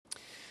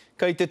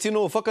Kei te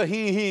tino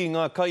whakahihi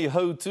ngā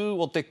kaihautu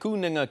o Te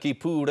Kunenga ki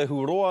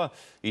Purehuroa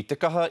I te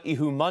kaha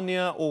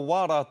ihumanea o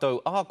ratau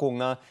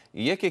aakonga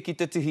I eke ki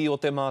te tihi o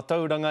te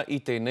matauranga I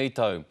tenei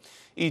tau.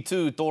 I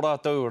tū tō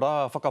ratau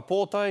rā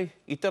whakapotae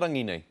I te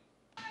rangi nei.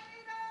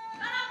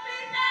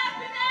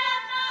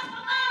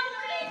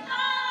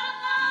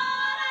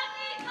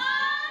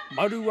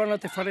 Maru ana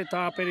te whare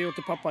tāpere o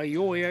te papa I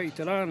oea I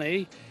te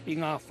rānei I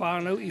ngā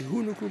whānau I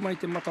hunuku mai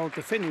te mata o te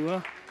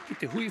whenua ki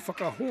te hui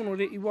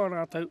whakahonore I wā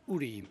rātau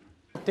uri.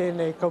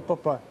 Tēnei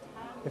kaupapa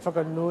e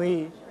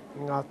whakanui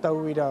ngā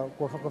tauira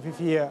kua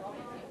whakawhiwhia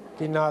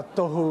ki ngā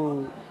tohu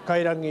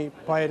kairangi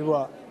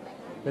paerua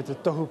me te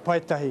tohu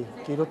paitahi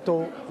ki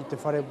roto I te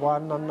whare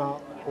wānana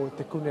o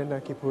Te Kunenga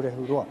ki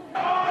Purehuroa.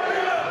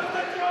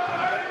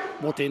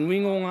 Mō te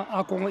nuingo ngā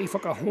aakonga I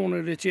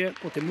whakahonore tia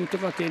ko te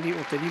mutuka tēni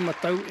o te 5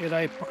 tau e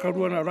rai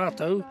pakaruana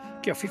rātau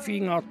kia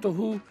whiwhi ngā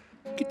tohu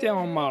ki te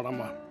ao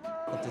mārama.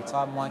 Ko te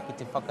tāmoa ki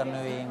te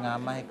whakanui I ngā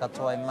mahi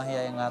katoa I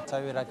mahia I ngā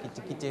tauira ki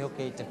te kite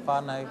hoki I te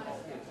whānau.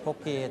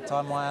 Hoki e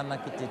tāmoa ana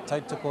ki te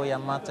tautoko I a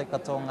mātai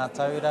katoa ngā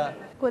tauira.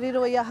 Ko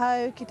riro I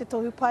ahau ki te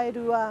tohu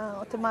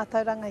pairua o te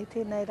matauranga I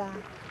tēnei rā.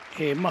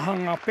 He maha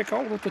ngā peka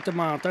o roto te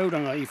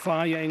matauranga I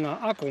whāia I ngā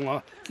aakonga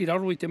ki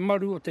raro I te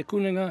maru o Te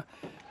Kunenga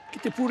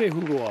ki te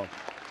Purehuroa.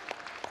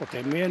 Ko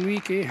te mea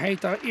nui ke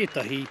heita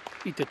etahi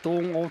I te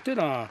tōnga o te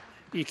rā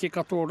I ke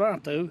katoa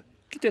rātau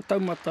ki te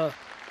taumata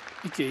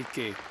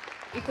ike.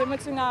 I te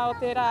mutunga o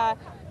te rā,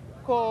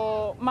 ko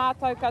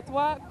mātau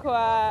katoa,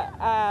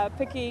 kua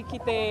piki ki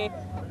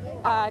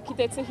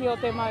te tihi o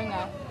te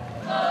maunga.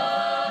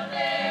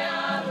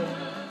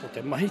 Ko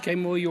te mahi kei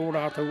moi o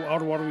rātau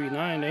aruaru I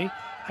nāenei,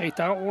 hei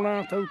tā o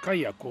rātau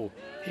kaiako,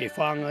 he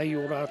whāngai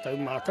o rātau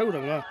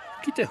mātauranga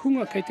ki te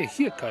hunga kei te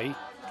hiakai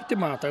ki te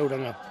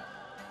mātauranga.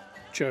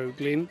 Joe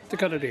Glenn,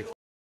 Te Karere.